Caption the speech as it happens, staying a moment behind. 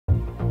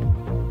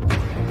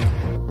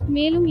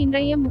மேலும்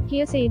இன்றைய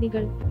முக்கிய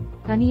செய்திகள்.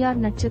 தனியார்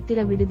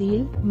நட்சத்திர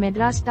விடுதியில்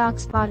மெட்ராஸ்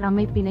டாக்ஸ் பார்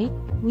அமைப்பினை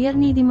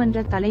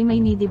உயர்நீதிமன்ற தலைமை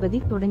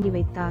நீதிபதி தொடங்கி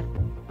வைத்தார்.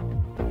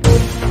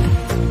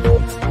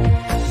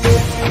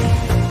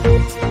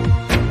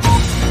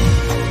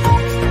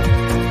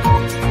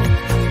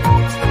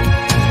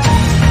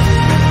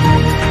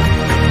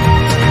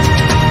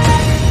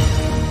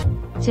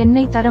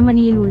 சென்னை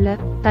தரமணியில் உள்ள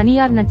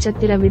தனியார்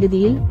நட்சத்திர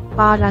விடுதியில்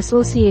பார்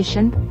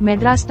அசோசியேஷன்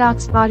மெட்ராஸ்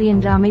டாக்ஸ் பார்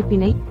என்ற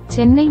அமைப்பினை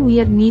சென்னை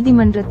உயர்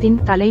நீதிமன்றத்தின்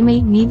தலைமை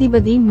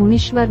நீதிபதி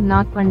முனீஸ்வர்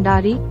நாத்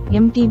பண்டாரி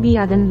MTB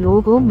அதன்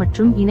லோகோ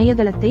மற்றும்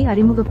இணையதளத்தை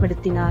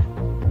அறிமுகப்படுத்தினார்.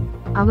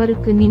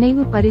 அவருக்கு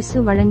நினைவு பரிசு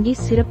வழங்கி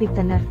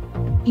சிறப்பித்தனர்.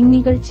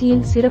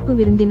 இந்நிகழ்ச்சியில் சிறப்பு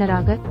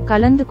விருந்தினராக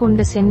கலந்து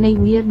கொண்ட சென்னை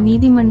உயர்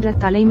நீதிமன்ற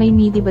தலைமை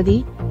நீதிபதி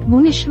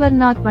முனீஸ்வர்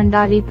நாத்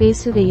பண்டாரி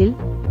பேசுகையில்,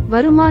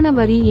 வருமான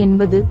வரி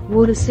என்பது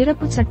ஒரு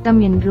சிறப்பு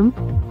சட்டம் என்றும்,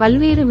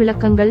 பல்வேறு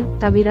விளக்கங்கள்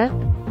தவிர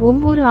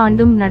ஒவ்வொரு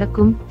ஆண்டும்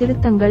நடக்கும்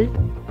திருத்தங்கள்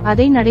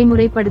அதை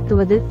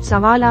நடைமுறைப்படுத்துவது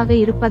சவாலாக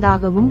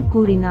இருப்பதாகவும்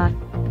கூறினார்.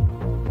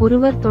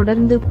 ஒருவர்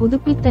தொடர்ந்து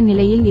புதுப்பித்த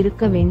நிலையில்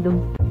இருக்க வேண்டும்.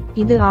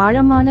 இது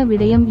ஆழமான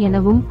விடயம்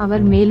எனவும்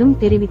அவர் மேலும்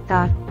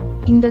தெரிவித்தார்.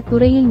 இந்த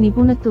துறையில்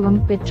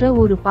நிபுணத்துவம் பெற்ற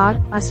ஒரு பார்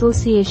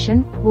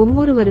அசோசியேஷன்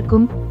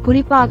ஒவ்வொருவருக்கும்,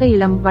 குறிப்பாக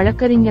இளம்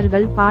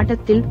வழக்கறிஞர்கள்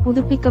பாடத்தில்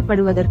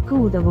புதுப்பிக்கப்படுவதற்கு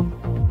உதவும்.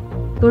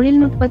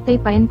 தொழில்நுட்பத்தை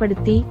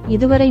பயன்படுத்தி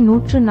இதுவரை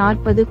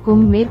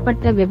 140க்கும்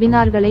மேற்பட்ட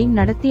வெபினார்களை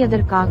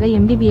நடத்தியதற்காக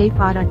MTBயை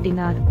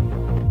பாராட்டினார்.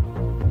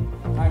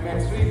 I am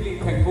extremely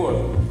thankful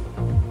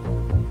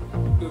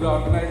to the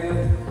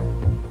organizers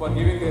for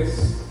giving this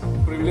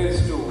privilege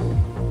to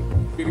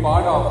be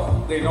part of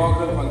the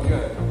inaugural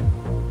function.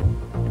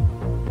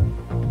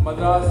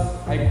 Madras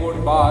High Court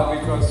Bar,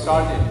 which was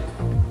started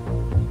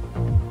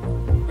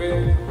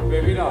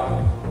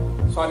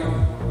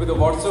with the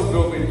WhatsApp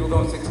group in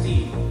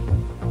 2016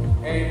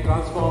 and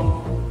transformed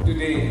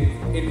today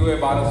into a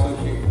bar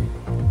association.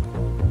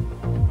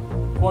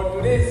 For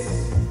today's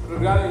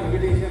program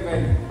invitation,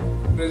 when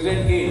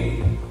President came,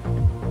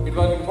 it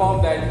was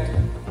informed that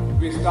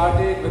we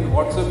started with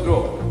WhatsApp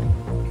group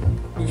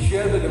to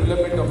share the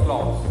development of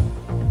laws.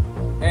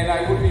 And I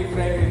would be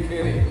frank in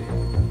sharing,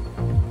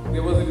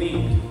 there was a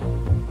need.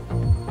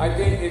 I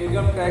think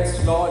income tax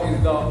law is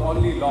the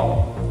only law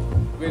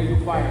where you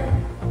find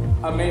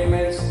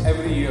amendments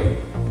every year.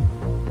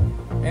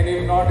 And if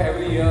not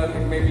every year,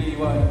 it may be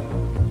even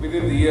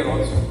within the year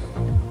also.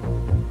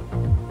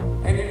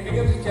 And it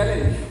becomes a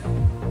challenge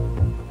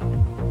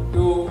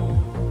to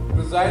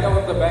preside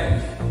over the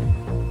bench,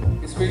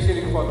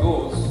 especially for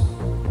those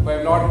who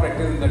have not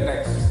practiced the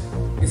text.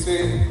 It's a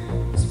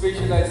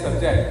specialized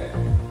subject.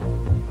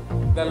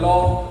 The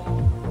law,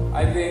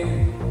 I think,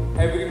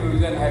 every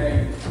provision having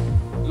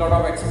a lot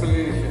of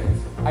explanations.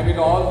 I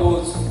mean, all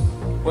those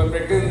who have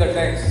practiced the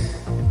text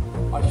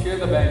or share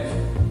the bench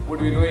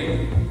would be knowing.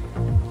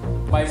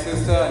 My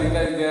sister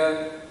Anita is there,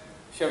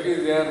 Shafi is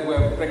there, who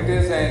have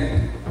practiced and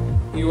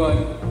even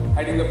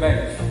heading the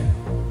bench.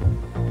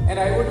 And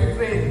I would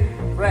be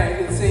frank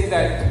in saying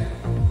that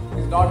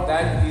it's not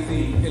that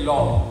easy a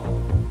law,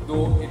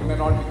 though it may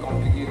not be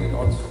complicated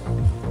also.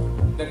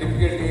 The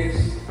difficulty is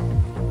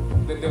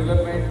the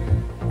development,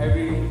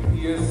 every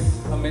year's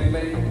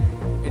amendment,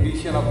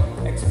 addition of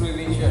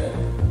explanation.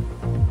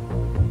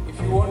 If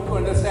you want to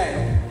understand,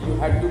 you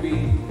have to be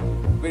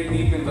very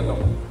deep in the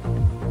law.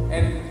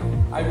 And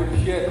I would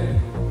share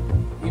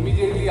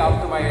immediately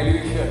after my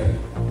elevation.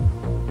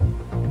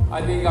 I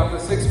think after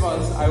 6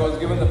 months I was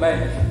given the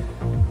bench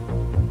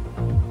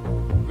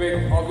with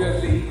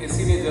obviously a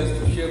senior judge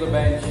to share the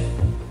bench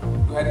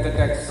to head the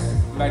tax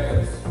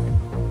matters.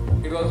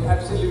 It was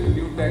absolutely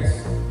new tax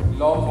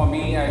law for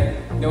me. I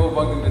never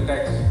worked in the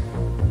tax.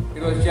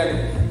 It was a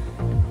challenge,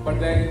 but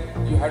then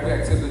you had to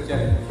accept the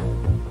challenge.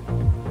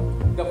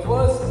 The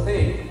first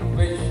thing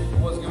which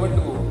was given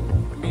to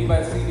me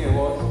by senior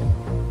was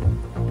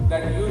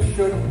that you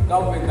should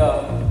come with the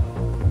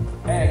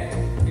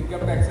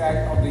Income Tax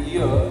Act of the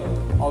year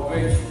of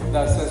which the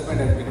assessment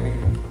has been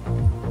made.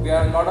 There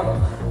are a lot of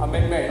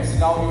amendments.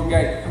 Now you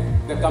get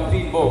the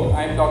complete book.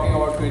 I am talking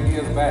about 20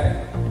 years back.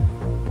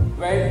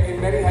 When in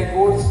many high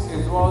courts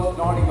it was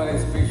not even a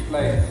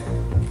specialized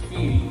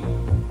field.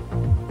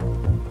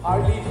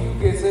 Hardly few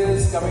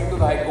cases coming to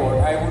the high court.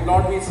 I would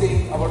not be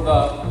saying about the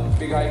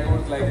big high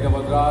courts like the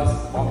Madras,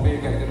 Bombay,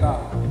 Calcutta,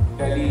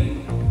 Delhi,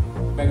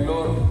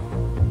 Bangalore.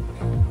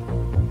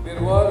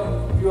 There were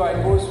few high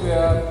courts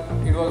where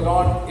it was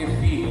not a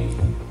field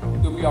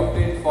to be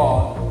obtained for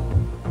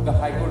the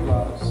high court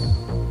lawyers.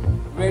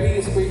 Very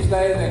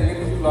specialized and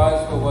very few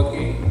lawyers were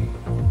working,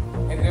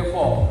 and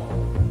therefore,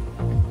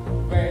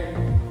 when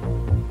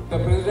the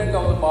president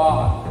of the bar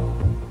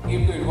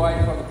came to invite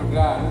for the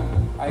program,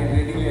 I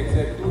readily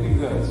accept 2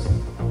 reasons.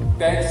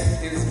 Tax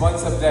is one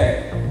subject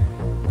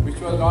which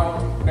was not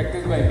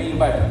practiced by me,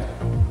 but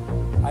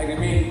I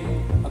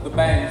remained at the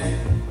bench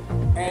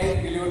and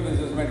delivered the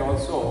judgment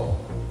also.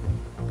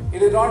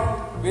 It is not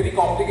very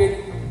complicated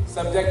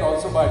subject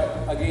also, but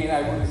again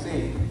I would say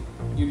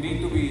you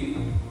need to be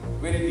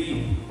very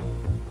deep.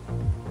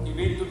 You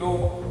need to know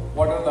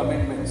what are the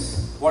amendments,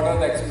 what are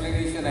the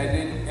explanation I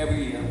did every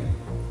year.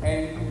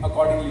 and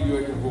accordingly you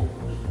have to go.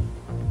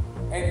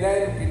 And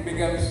then it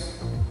becomes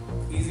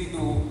easy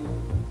to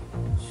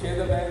share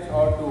the bench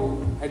or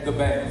to head the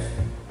bench.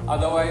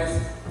 Otherwise,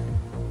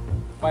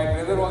 my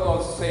brother was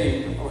also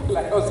saying, while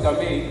I was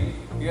coming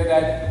here,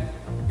 that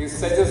it's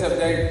such a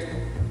subject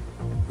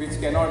which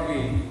cannot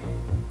be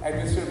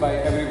administered by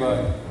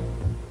everyone,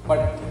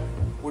 but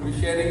would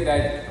be sharing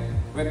that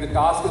when the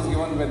task is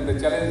given, when the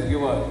challenge is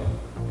given,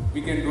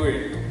 we can do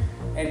it.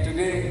 And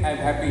today I'm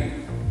happy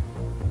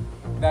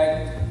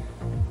that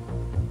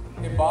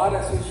a bar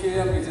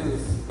association which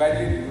is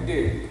badly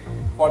needed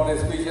for the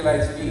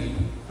specialized field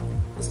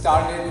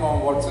started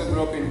from WhatsApp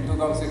group in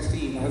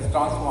 2016 has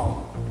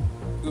transformed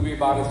to be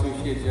bar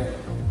association.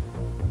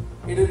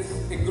 It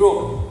is a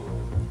group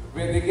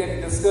where they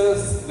can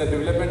discuss the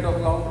development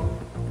of law,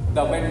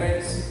 the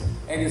amendments,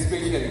 and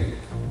especially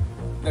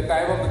the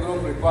time of the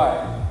group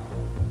required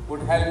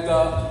would help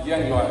the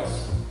young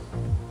lawyers.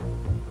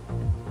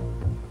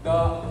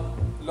 The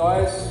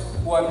lawyers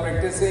who are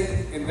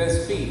practicing in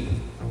this field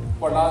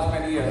for last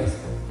many years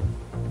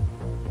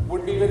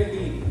would be very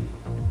deep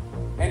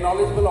and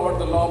knowledgeable about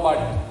the law, but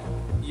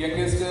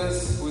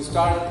youngsters who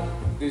start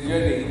this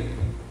journey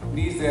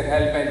needs their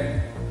help.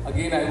 And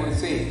again I would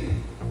say,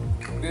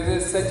 this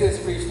is such a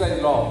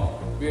specialized law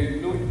where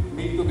you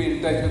need to be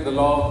in touch with the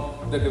law,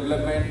 the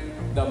development,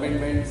 the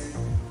amendments,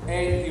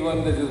 and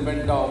even the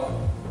judgment of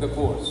the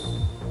courts.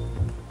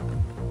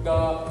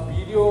 The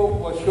video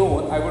was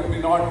shown, I would be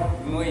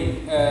not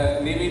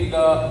naming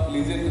the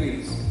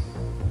legendaries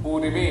who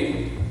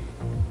remain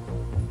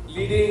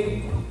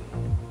leading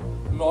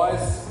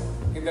lawyers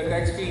in the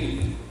tax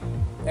field,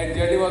 and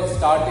journey was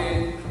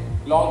started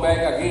long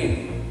back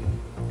again.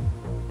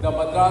 The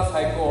Madras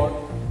High Court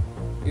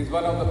is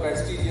one of the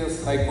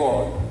prestigious High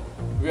Court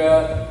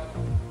where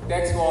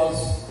tax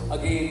was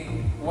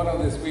again one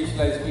of the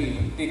specialized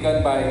field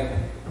taken by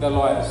the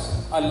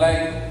lawyers,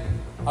 unlike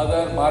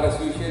other bar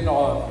association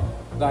or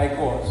the High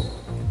Courts.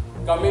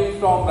 Coming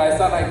from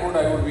Rajasthan High Court,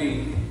 I would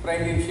be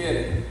frank in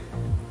sharing.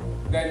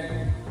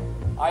 Then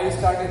I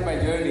started my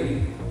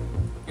journey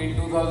in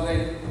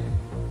 2000,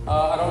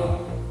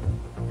 around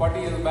 40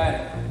 years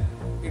back.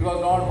 It was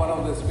not one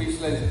of the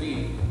specialized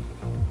field.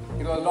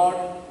 It was not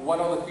one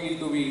of the field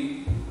to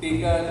be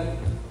taken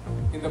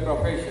in the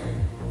profession.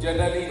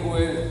 Generally, who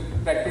is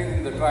practicing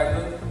in the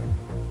tribunal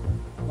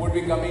would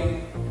be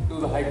coming to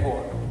the High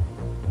Court.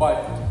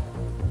 But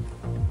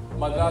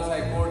Madras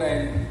High Court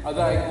and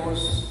other High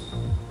Courts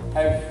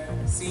have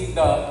seen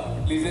the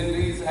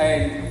legendaries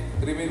and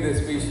remain the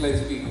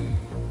specialized field.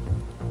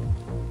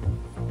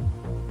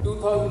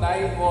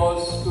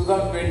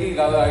 2020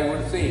 rather, I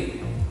would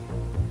say,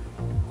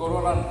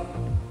 Corona,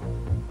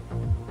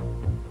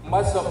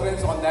 much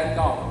sufferance on that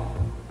count,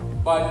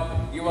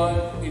 but given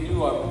a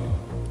new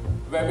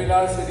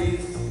webinar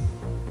series,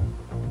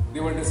 they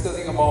were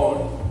discussing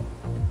about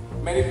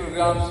many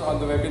programs on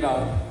the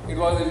webinar. It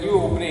was a new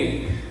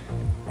opening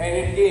and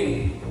it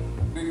came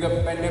during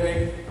the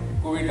pandemic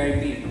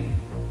COVID-19,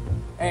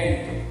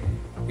 and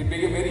it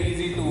became very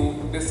easy to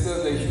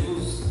discuss the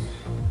issues,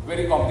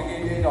 very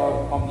complicated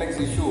or complex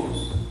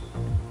issues.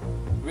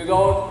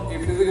 Without a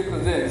physical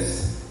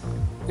presence,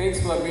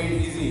 things were made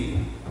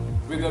easy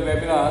with the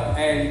webinar,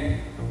 and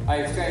I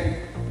extend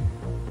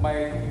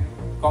my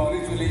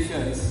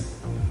congratulations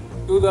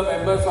to the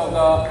members of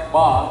the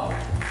bar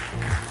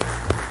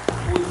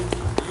who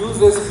use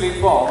this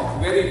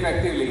platform very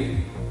effectively.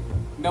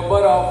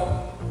 Number of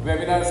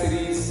webinar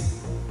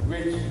series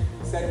which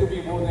said to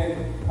be more than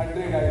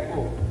 100, I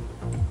hope.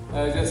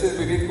 Justice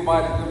Vinit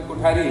Kumar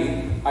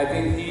Kothari, I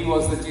think he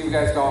was the chief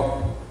guest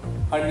of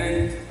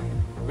 100th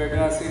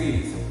webinar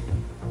series.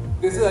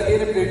 This is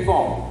again a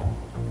platform.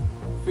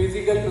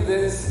 Physical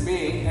presence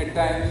may at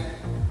times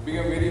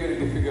become very, very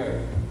difficult,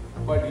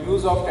 but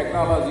use of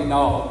technology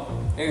now,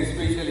 and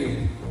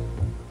especially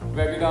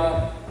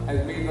webinar,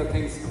 has made the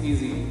things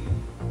easy.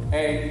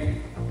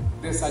 And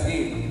this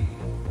again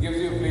gives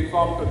you a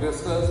platform to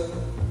discuss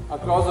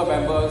across the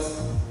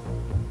members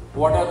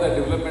what are the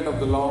development of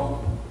the law,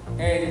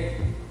 and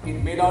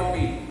it may not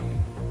be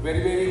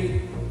very,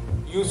 very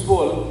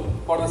useful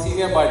for the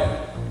senior,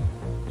 but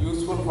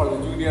useful for the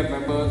junior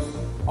members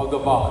of the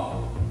bar.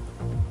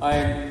 I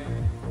am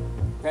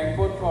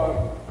thankful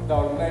for the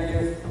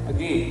organizers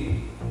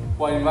again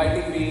for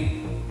inviting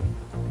me,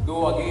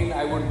 though again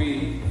I would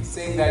be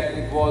saying that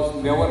it was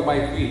never my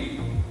field,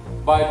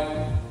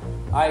 but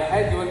I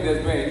had given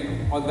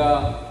judgment on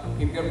the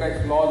income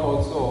tax laws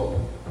also,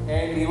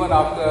 and even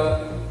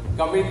after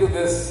coming to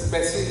this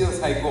prestigious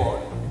High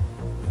Court,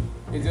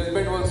 a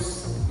judgment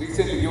was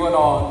recently given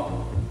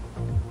on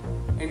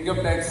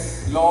income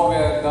tax law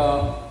where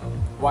the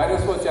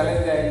virus was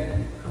challenged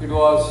and it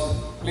was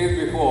placed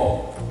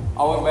before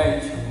our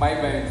bench, my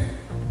bench,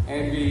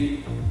 and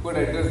we could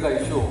address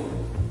the issue.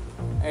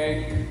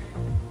 And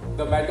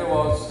the matter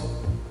was,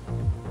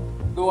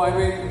 though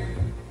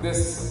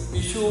this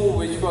issue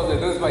which was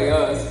addressed by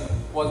us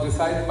was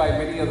decided by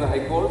many other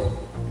High Courts,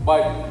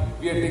 but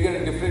we had taken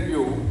a different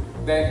view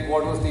than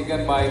what was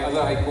taken by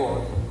other High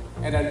Courts,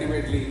 and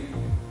ultimately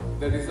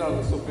the decision of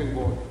the Supreme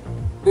Court.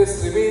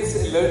 This remains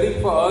a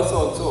learning for us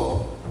also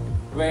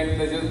when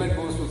the judgment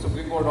goes to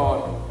Supreme Court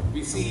or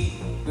we see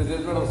the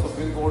judgment of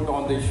Supreme Court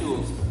on the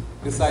issues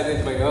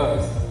decided by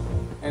us.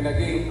 And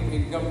again,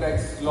 income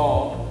tax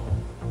law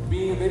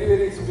being a very,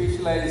 very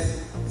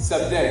specialized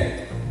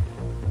subject,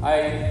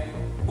 I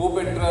hope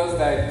and trust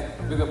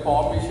that with the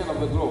formation of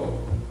the group,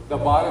 the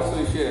Bar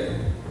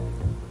Association,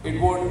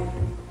 it would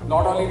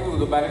not only to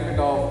the benefit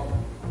of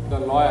the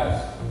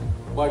lawyers,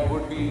 but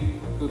would be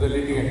to the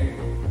litigant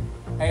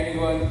and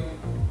even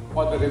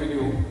for the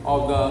revenue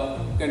of the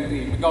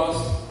country, because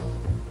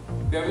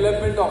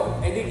development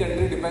of any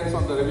country depends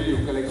on the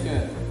revenue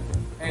collection.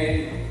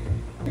 And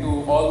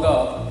to all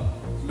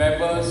the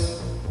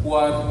members who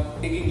are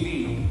taking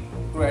lead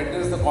to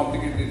address the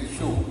complicated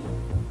issue.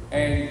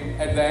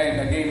 And at the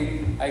end,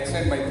 again, I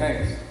extend my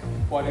thanks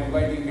for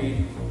inviting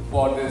me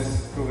for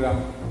this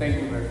program.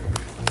 Thank you very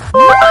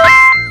much.